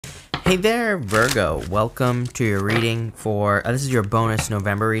Hey there, Virgo. Welcome to your reading for, this is your bonus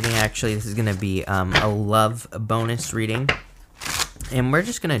November reading, actually. This is going to be a love bonus reading. And we're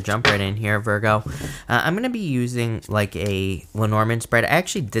just going to jump right in here, Virgo. I'm going to be using like a Lenormand spread. I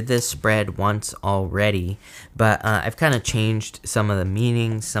actually did this spread once already, but I've kind of changed some of the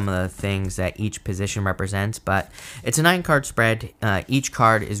meanings, some of the things that each position represents. But it's a 9-card spread. Each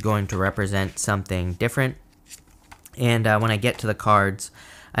card is going to represent something different. And when I get to the cards,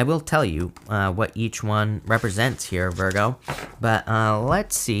 I will tell you what each one represents here, Virgo. But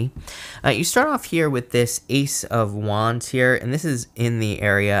let's see. You start off here with this Ace of Wands here, and this is in the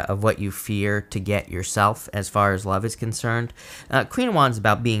area of what you fear to get yourself as far as love is concerned. Queen of Wands is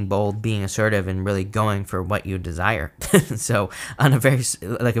about being bold, being assertive, and really going for what you desire. So on a very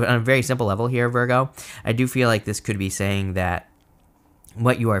simple level here, Virgo, I do feel like this could be saying that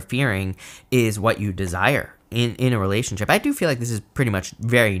what you are fearing is what you desire in a relationship. I do feel like this is pretty much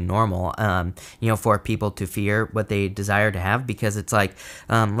very normal, for people to fear what they desire to have, because it's like,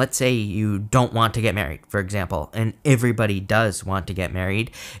 let's say you don't want to get married, for example, and everybody does want to get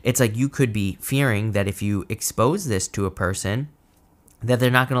married. It's like you could be fearing that if you expose this to a person, that they're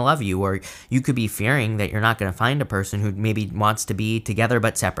not going to love you, or you could be fearing that you're not going to find a person who maybe wants to be together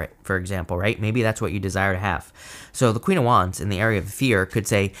but separate, for example, right? Maybe that's what you desire to have. So the Queen of Wands in the area of fear could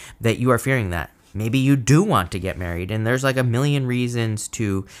say that you are fearing that. Maybe you do want to get married, and there's like a million reasons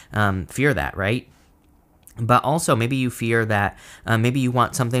to fear that, right? But also maybe you fear that maybe you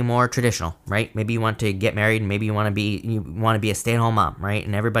want something more traditional, right? Maybe you want to get married, and maybe you want to be a stay-at-home mom, right?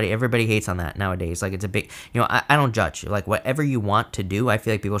 And everybody hates on that nowadays. Like, it's a big, I don't judge. Like, whatever you want to do, I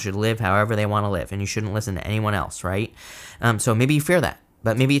feel like people should live however they want to live, and you shouldn't listen to anyone else, right? So maybe you fear that,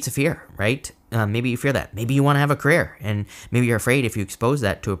 but maybe it's a fear, right? Maybe you fear that. Maybe you want to have a career, and maybe you're afraid if you expose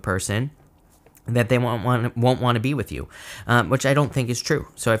that to a person that they won't want to be with you, which I don't think is true.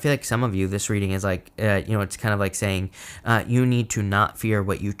 So I feel like some of you, this reading is like, it's kind of like saying you need to not fear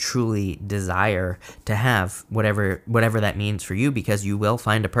what you truly desire to have, whatever that means for you, because you will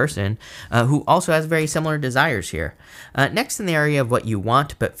find a person who also has very similar desires here. Next, in the area of what you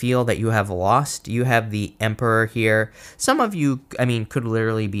want but feel that you have lost, you have the Emperor here. Some of you, could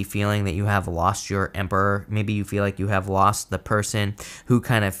literally be feeling that you have lost your Emperor. Maybe you feel like you have lost the person who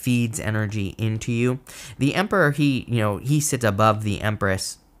kind of feeds energy into you. The Emperor, he sits above the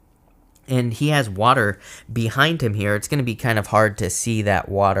Empress, and he has water behind him here. It's going to be kind of hard to see that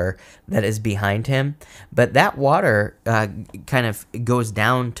water that is behind him, but that water kind of goes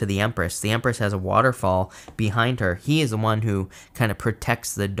down to the Empress. The Empress has a waterfall behind her. He is the one who kind of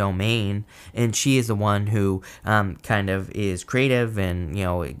protects the domain, and she is the one who kind of is creative and,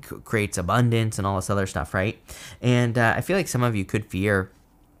 creates abundance and all this other stuff, right? And I feel like some of you could fear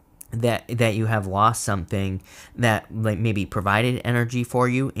that you have lost something that like maybe provided energy for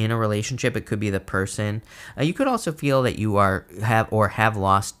you in a relationship. It could be the person. You could also feel that you have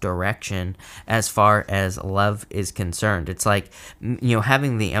lost direction as far as love is concerned. It's like,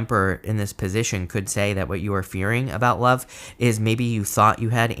 having the Emperor in this position could say that what you are fearing about love is maybe you thought you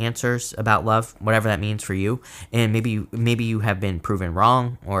had answers about love, whatever that means for you, and maybe you have been proven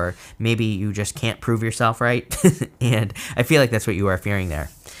wrong, or maybe you just can't prove yourself right. And I feel like that's what you are fearing there.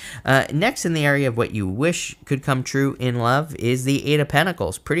 Next, in the area of what you wish could come true in love, is the Eight of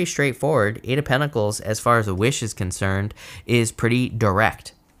Pentacles. Pretty straightforward. Eight of Pentacles, as far as a wish is concerned, is pretty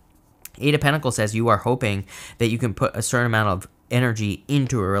direct. Eight of Pentacles says you are hoping that you can put a certain amount of energy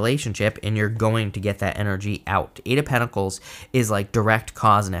into a relationship, and you're going to get that energy out. Eight of Pentacles is like direct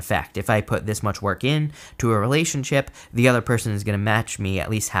cause and effect. If I put this much work in to a relationship, the other person is going to match me at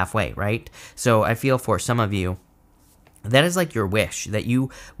least halfway, right? So I feel for some of you, that is like your wish, that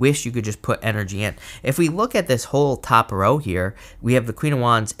you wish you could just put energy in. If we look at this whole top row here, we have the Queen of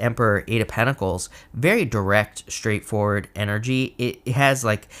Wands, Emperor, Eight of Pentacles, very direct, straightforward energy. It has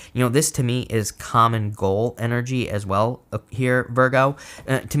like, this to me is common goal energy as well here, Virgo.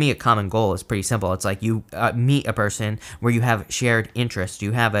 To me, a common goal is pretty simple. It's like you meet a person where you have shared interests,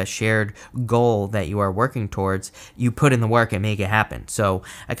 you have a shared goal that you are working towards, you put in the work and make it happen. So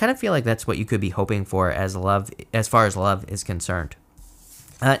I kind of feel like that's what you could be hoping for as love, as far as love is concerned.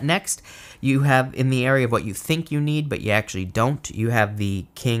 Next, you have in the area of what you think you need, but you actually don't, you have the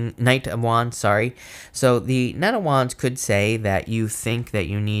Knight of Wands, sorry. So the Knight of Wands could say that you think that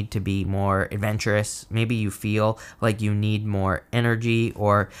you need to be more adventurous. Maybe you feel like you need more energy,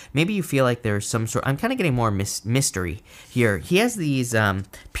 or maybe you feel like there's some sort, I'm kind of getting more mystery here. He has these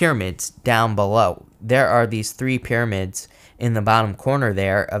pyramids down below. There are these 3 pyramids in the bottom corner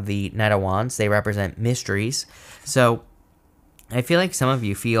there of the Knight of Wands. They represent mysteries. So I feel like some of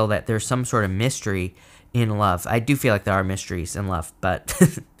you feel that there's some sort of mystery in love. I do feel like there are mysteries in love, but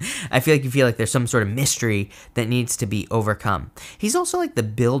I feel like there's some sort of mystery that needs to be overcome. He's also like the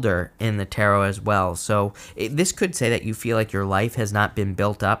builder in the tarot as well. So this could say that you feel like your life has not been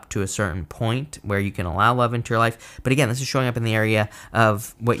built up to a certain point where you can allow love into your life. But again, this is showing up in the area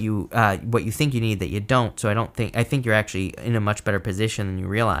of what you think you need that you don't. So I think you're actually in a much better position than you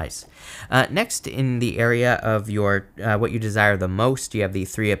realize. Next, in the area of your what you desire the most, you have the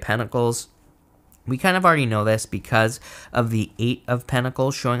Three of Pentacles. We kind of already know this because of the Eight of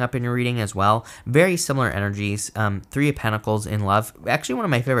Pentacles showing up in your reading as well. Very similar energies. Three of Pentacles in love. Actually, one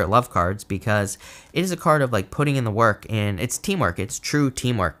of my favorite love cards because it is a card of like putting in the work, and it's teamwork. It's true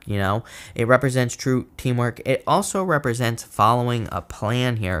teamwork, you know. It represents true teamwork. It also represents following a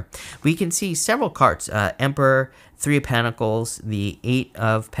plan here. We can see several cards. Emperor, Three of Pentacles, the Eight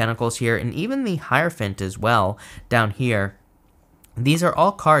of Pentacles here, and even the Hierophant as well down here. These are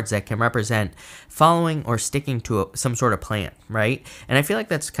all cards that can represent following or sticking to some sort of plan, right? And I feel like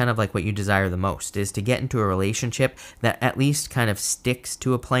that's kind of like what you desire the most, is to get into a relationship that at least kind of sticks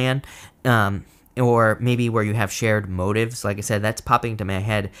to a plan, or maybe where you have shared motives. Like I said, that's popping into my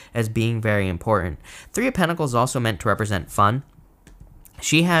head as being very important. Three of Pentacles is also meant to represent fun.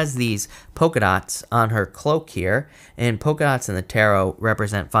 She has these polka dots on her cloak here, and polka dots in the tarot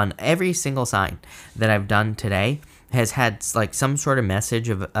represent fun. Every single sign that I've done today has had like some sort of message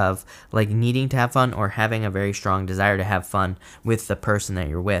of like needing to have fun or having a very strong desire to have fun with the person that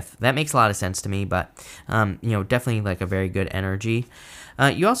you're with. That makes a lot of sense to me, but you know, definitely like a very good energy.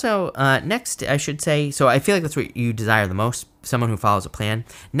 You also, next, I should say, so I feel like that's what you desire the most, someone who follows a plan.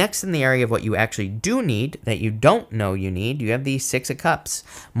 Next, in the area of what you actually do need, that you don't know you need, you have the Six of Cups.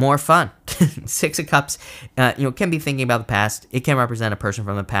 More fun. Six of Cups, you know, can be thinking about the past. It can represent a person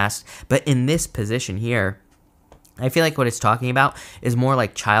from the past. But in this position here, I feel like what it's talking about is more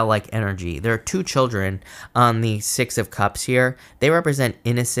like childlike energy. There are two children on the Six of Cups here. They represent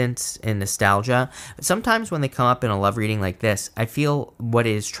innocence and nostalgia. Sometimes when they come up in a love reading like this, I feel what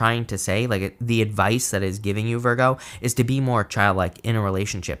it is trying to say, like the advice that is giving you, Virgo, is to be more childlike in a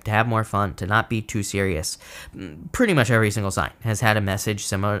relationship, to have more fun, to not be too serious. Pretty much every single sign has had a message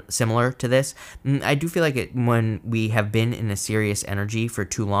similar to this. I do feel like when we have been in a serious energy for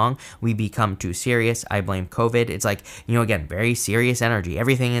too long, we become too serious. I blame COVID. It's like, you know, again, very serious energy.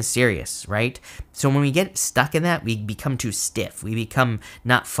 Everything is serious, right? So when we get stuck in that, we become too stiff. We become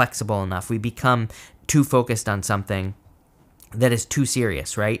not flexible enough. We become too focused on something that is too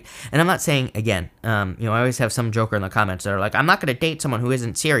serious, right? And I'm not saying, again, you know, I always have some joker in the comments that are like, I'm not going to date someone who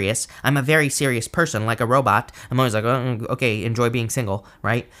isn't serious. I'm a very serious person, like a robot. I'm always like, oh, okay, enjoy being single,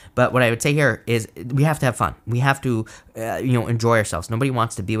 right? But what I would say here is we have to have fun. We have to, you know, enjoy ourselves. Nobody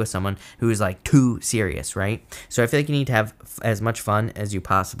wants to be with someone who is like too serious, right? So I feel like you need to have as much fun as you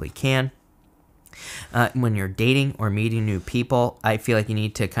possibly can. When you're dating or meeting new people, I feel like you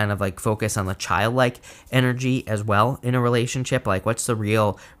need to kind of like focus on the childlike energy as well in a relationship. Like, what's the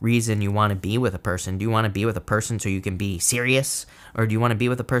real reason you want to be with a person? Do you want to be with a person so you can be serious? Or do you want to be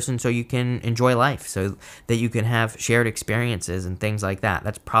with a person so you can enjoy life, so that you can have shared experiences and things like that?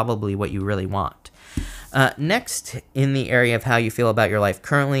 That's probably what you really want. Next, in the area of how you feel about your life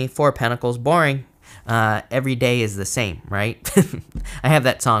currently, Four of Pentacles, boring. Every day is the same, right? I have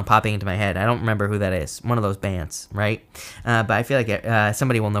that song popping into my head. I don't remember who that is. One of those bands, right? But I feel like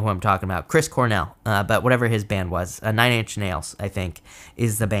somebody will know who I'm talking about. Chris Cornell, but whatever his band was. Nine Inch Nails, I think,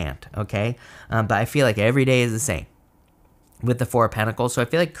 is the band, okay? But I feel like every day is the same with the Four of Pentacles. So I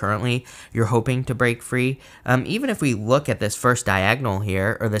feel like currently you're hoping to break free. Even if we look at this first diagonal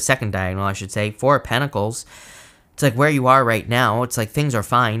here, or the second diagonal, I should say, Four of Pentacles, it's like where you are right now. It's like things are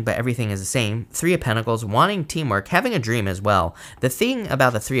fine, but everything is the same. Three of Pentacles, wanting teamwork, having a dream as well. The thing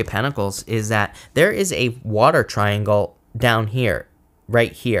about the Three of Pentacles is that there is a water triangle down here,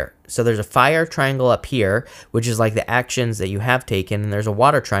 right here. So there's a fire triangle up here, which is like the actions that you have taken, and there's a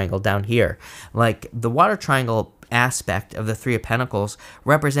water triangle down here. Like the water triangle aspect of the Three of Pentacles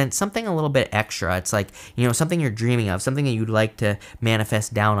represents something a little bit extra. It's like, you know, something you're dreaming of, something that you'd like to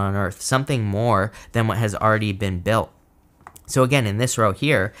manifest down on earth, something more than what has already been built. So again, in this row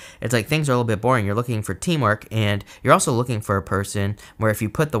here, it's like things are a little bit boring. You're looking for teamwork, and you're also looking for a person where if you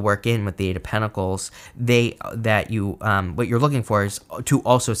put the work in with the Eight of Pentacles, what you're looking for is to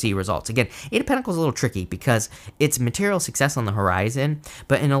also see results. Again, Eight of Pentacles is a little tricky because it's material success on the horizon,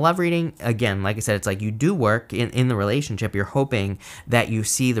 but in a love reading, again, like I said, it's like you do work in the relationship. You're hoping that you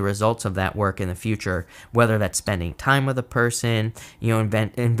see the results of that work in the future, whether that's spending time with a person, you know,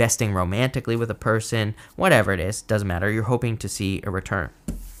 investing romantically with a person, whatever it is, doesn't matter. You're hoping to see a return.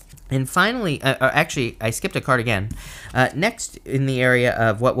 And finally, actually, I skipped a card again. Next, in the area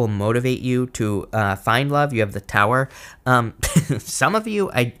of what will motivate you to find love, you have the Tower. Some of you,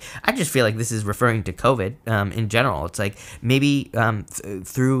 I just feel like this is referring to COVID in general. It's like maybe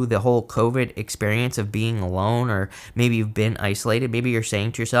through the whole COVID experience of being alone, or maybe you've been isolated, maybe you're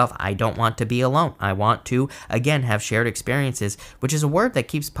saying to yourself, I don't want to be alone. I want to, again, have shared experiences, which is a word that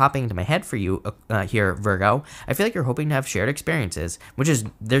keeps popping into my head for you here, Virgo. I feel like you're hoping to have shared experiences, which is,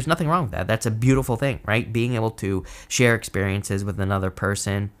 there's nothing wrong with that. That's a beautiful thing, right? Being able to share experiences with another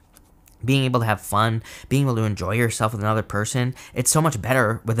person, being able to have fun, being able to enjoy yourself with another person, it's so much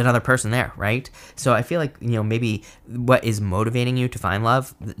better with another person there, right? So I feel like, you know, maybe what is motivating you to find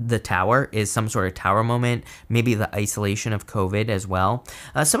love, the Tower, is some sort of Tower moment, maybe the isolation of COVID as well.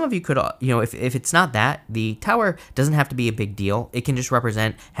 Some of you could, you know, if it's not that, the Tower doesn't have to be a big deal. It can just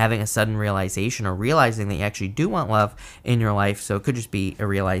represent having a sudden realization or realizing that you actually do want love in your life, so it could just be a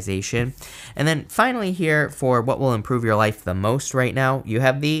realization. And then finally here, for what will improve your life the most right now, you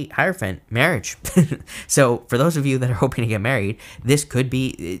have the Hierophant. Marriage. So for those of you that are hoping to get married, this could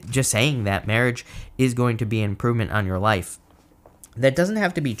be just saying that marriage is going to be an improvement on your life. That doesn't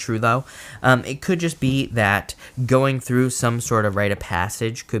have to be true, though. It could just be that going through some sort of rite of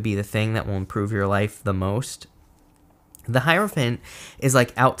passage could be the thing that will improve your life the most. The Hierophant is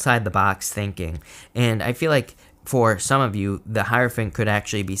like outside the box thinking, and I feel like for some of you, the Hierophant could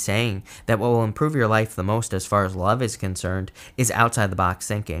actually be saying that what will improve your life the most as far as love is concerned is outside the box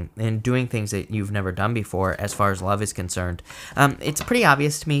thinking and doing things that you've never done before as far as love is concerned. It's pretty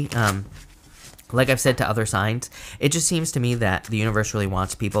obvious to me. Like I've said to other signs, it just seems to me that the universe really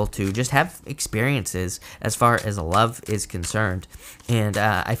wants people to just have experiences as far as love is concerned. And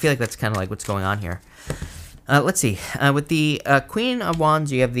I feel like that's kind of like what's going on here. Let's see. With the Queen of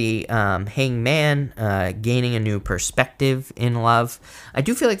Wands, you have the Hangman, gaining a new perspective in love. I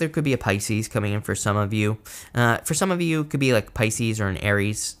do feel like there could be a Pisces coming in for some of you. For some of you, it could be like Pisces or an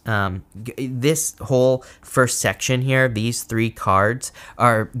Aries. This whole first section here, these three cards,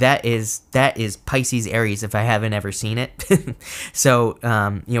 that is Pisces Aries if I haven't ever seen it. So,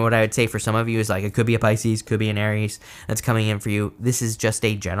 you know, what I would say for some of you is like it could be a Pisces, could be an Aries that's coming in for you. This is just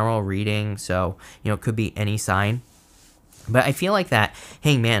a general reading, so, you know, it could be any sign. But I feel like that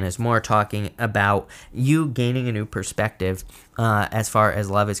Hangman is more talking about you gaining a new perspective as far as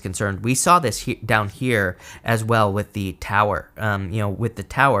love is concerned. We saw this down here as well with the Tower. You know, with the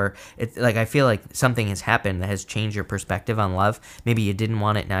Tower, it's like I feel like something has happened that has changed your perspective on love. Maybe you didn't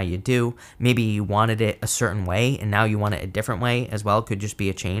want it, now you do. Maybe you wanted it a certain way, and now you want it a different way as well. Could just be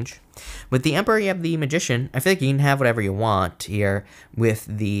a change. With the Emperor, you have the Magician. I feel like you can have whatever you want here with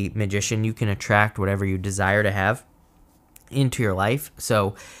the Magician. You can attract whatever you desire to have into your life,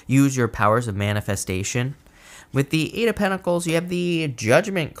 so use your powers of manifestation. With the Eight of Pentacles, you have the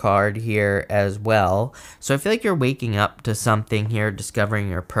Judgment card here as well. So I feel like you're waking up to something here, discovering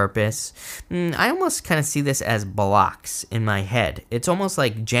your purpose. I almost kind of see this as blocks in my head. It's almost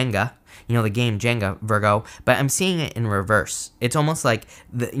like Jenga, you know, the game Jenga, Virgo, but I'm seeing it in reverse. It's almost like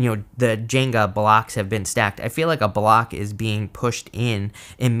the Jenga blocks have been stacked. I feel like a block is being pushed in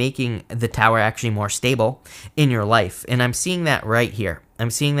and making the Tower actually more stable in your life. And I'm seeing that right here. I'm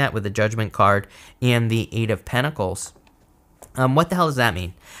seeing that with the Judgment card and the Eight of Pentacles. What the hell does that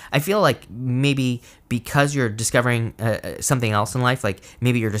mean? I feel like maybe because you're discovering something else in life, like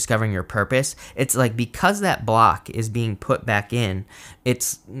maybe you're discovering your purpose, it's like because that block is being put back in,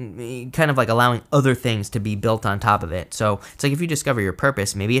 it's kind of like allowing other things to be built on top of it. So it's like if you discover your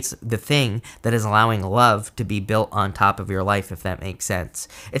purpose, maybe it's the thing that is allowing love to be built on top of your life, if that makes sense.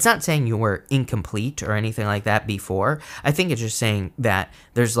 It's not saying you were incomplete or anything like that before. I think it's just saying that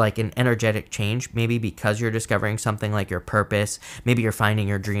there's like an energetic change, maybe because you're discovering something like your purpose, maybe you're finding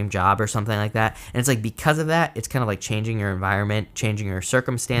your dream job or something like that. And it's like because of that, it's kind of like changing your environment, changing your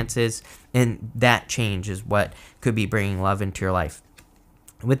circumstances, and that change is what could be bringing love into your life.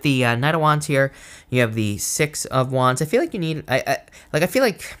 With the Knight of Wands here, you have the Six of Wands. I feel like you need, I feel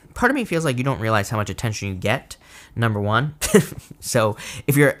like part of me feels like you don't realize how much attention you get, number one. So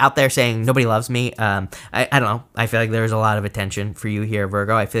if you're out there saying nobody loves me, I don't know. I feel like there's a lot of attention for you here,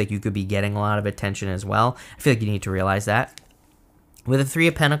 Virgo. I feel like you could be getting a lot of attention as well. I feel like you need to realize that. With the Three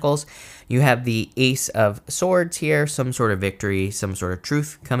of Pentacles, you have the Ace of Swords here, some sort of victory, some sort of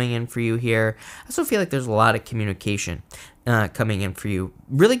truth coming in for you here. I also feel like there's a lot of communication coming in for you.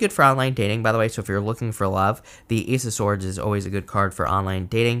 Really good for online dating, by the way, so if you're looking for love, the Ace of Swords is always a good card for online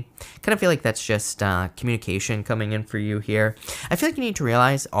dating. Kind of feel like that's just communication coming in for you here. I feel like you need to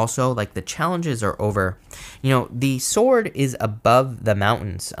realize also, like, the challenges are over. You know, the sword is above the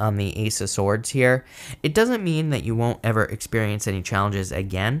mountains on the Ace of Swords here. It doesn't mean that you won't ever experience any challenges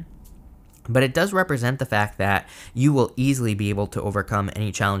again. But it does represent the fact that you will easily be able to overcome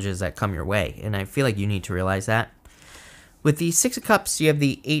any challenges that come your way. And I feel like you need to realize that. With the Six of Cups, you have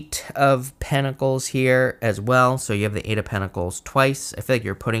the Eight of Pentacles here as well. So you have the Eight of Pentacles twice. I feel like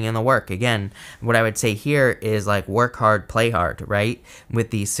you're putting in the work. Again, what I would say here is like work hard, play hard, right? With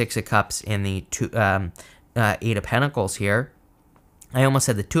the Six of Cups and the Eight of Pentacles here. I almost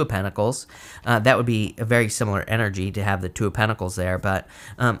said the Two of Pentacles. That would be a very similar energy to have the Two of Pentacles there. But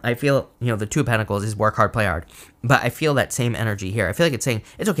I feel, the Two of Pentacles is work hard, play hard. But I feel that same energy here. I feel like it's saying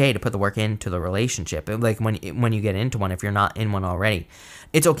it's okay to put the work into the relationship. Like when you get into one, if you're not in one already,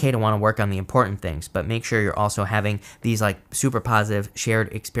 it's okay to want to work on the important things. But make sure you're also having these like super positive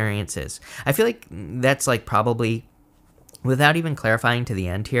shared experiences. I feel like that's like probably... Without even clarifying to the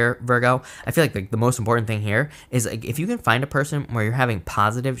end here, Virgo, I feel like the most important thing here is like if you can find a person where you're having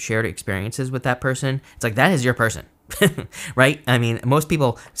positive shared experiences with that person, it's like that is your person, right? I mean, most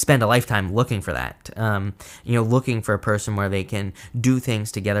people spend a lifetime looking for that, looking for a person where they can do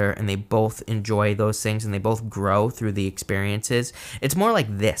things together and they both enjoy those things and they both grow through the experiences. It's more like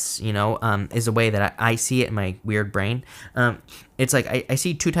this, is a way that I see it in my weird brain. It's like I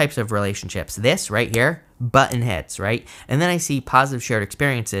see two types of relationships. This right here, button heads, right? And then I see positive shared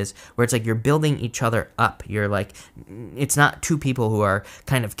experiences where it's like you're building each other up. You're like, it's not two people who are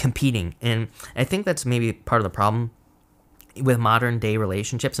kind of competing. And I think that's maybe part of the problem with modern day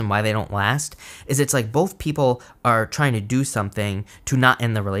relationships and why they don't last is it's like both people are trying to do something to not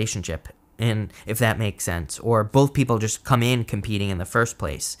end the relationship. And if that makes sense, or both people just come in competing in the first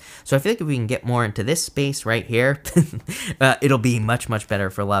place. So I feel like if we can get more into this space right here, it'll be much, much better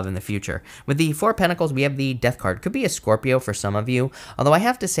for love in the future. With the Four of Pentacles, we have the Death card. Could be a Scorpio for some of you. Although I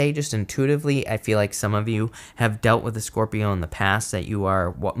have to say, just intuitively, I feel like some of you have dealt with a Scorpio in the past that you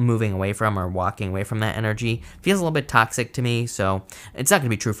are moving away from or walking away from that energy. Feels a little bit toxic to me, so it's not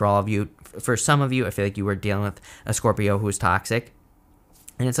going to be true for all of you. For some of you, I feel like you were dealing with a Scorpio who's toxic.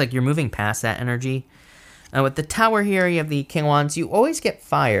 And it's like you're moving past that energy. With the Tower here, you have the King of Wands. You always get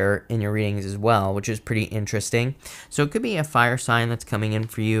fire in your readings as well, which is pretty interesting. So it could be a fire sign that's coming in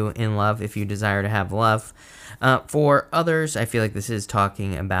for you in love if you desire to have love. For others, I feel like this is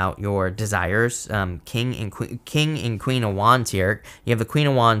talking about your desires. King and Queen of Wands here. You have the Queen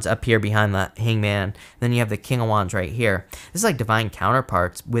of Wands up here behind the Hangman. Then you have the King of Wands right here. This is like divine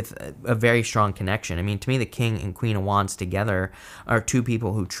counterparts with a very strong connection. I mean, to me, the King and Queen of Wands together are two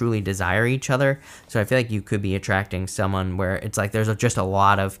people who truly desire each other. So I feel like you could be attracting someone where it's like there's just a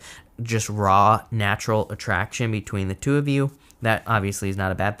lot of just raw, natural attraction between the two of you. That obviously is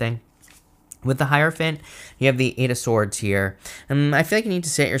not a bad thing. With the Hierophant, you have the Eight of Swords here. I feel like you need to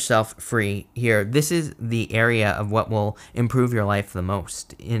set yourself free here. This is the area of what will improve your life the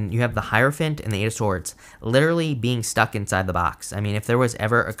most. And you have the Hierophant and the Eight of Swords literally being stuck inside the box. I mean, if there was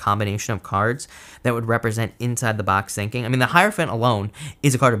ever a combination of cards that would represent inside the box thinking, I mean, the Hierophant alone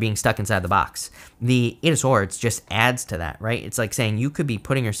is a card of being stuck inside the box. The Eight of Swords just adds to that, right? It's like saying you could be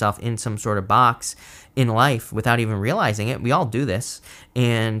putting yourself in some sort of box in life without even realizing it. We all do this.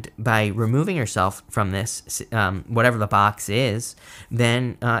 And by removing yourself from this, whatever the box is,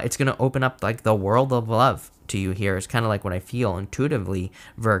 then it's going to open up like the world of love to you here. It's kind of like what I feel intuitively,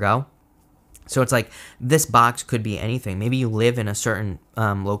 Virgo. So it's like this box could be anything. Maybe you live in a certain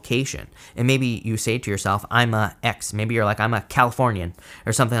location, and maybe you say to yourself, I'm a X. Maybe you're like, I'm a Californian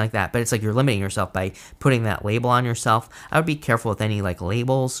or something like that. But it's like you're limiting yourself by putting that label on yourself. I would be careful with any like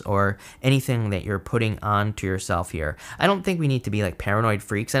labels or anything that you're putting on to yourself here. I don't think we need to be like paranoid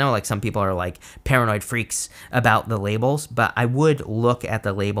freaks. I know like some people are like paranoid freaks about the labels, but I would look at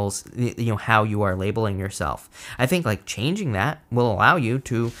the labels, how you are labeling yourself. I think like changing that will allow you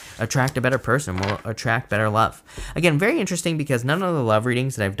to attract a better person, will attract better love. Again, very interesting because none of the love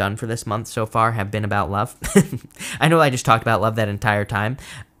readings that I've done for this month so far have been about love. I know I just talked about love that entire time.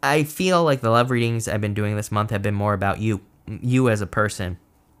 I feel like the love readings I've been doing this month have been more about you as a person.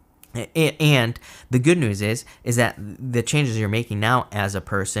 And the good news is that the changes you're making now as a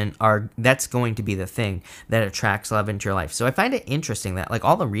person that's going to be the thing that attracts love into your life. So I find it interesting that like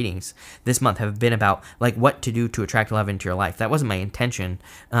all the readings this month have been about like what to do to attract love into your life. That wasn't my intention,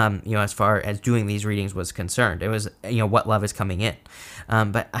 as far as doing these readings was concerned. It was, what love is coming in.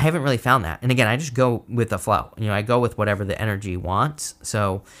 But I haven't really found that. And again, I just go with the flow. I go with whatever the energy wants.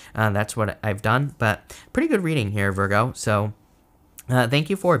 So that's what I've done. But pretty good reading here, Virgo. So thank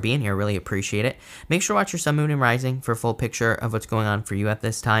you for being here. Really appreciate it. Make sure to watch your sun, moon, and rising for a full picture of what's going on for you at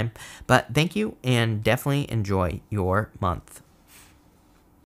this time. But thank you, and definitely enjoy your month.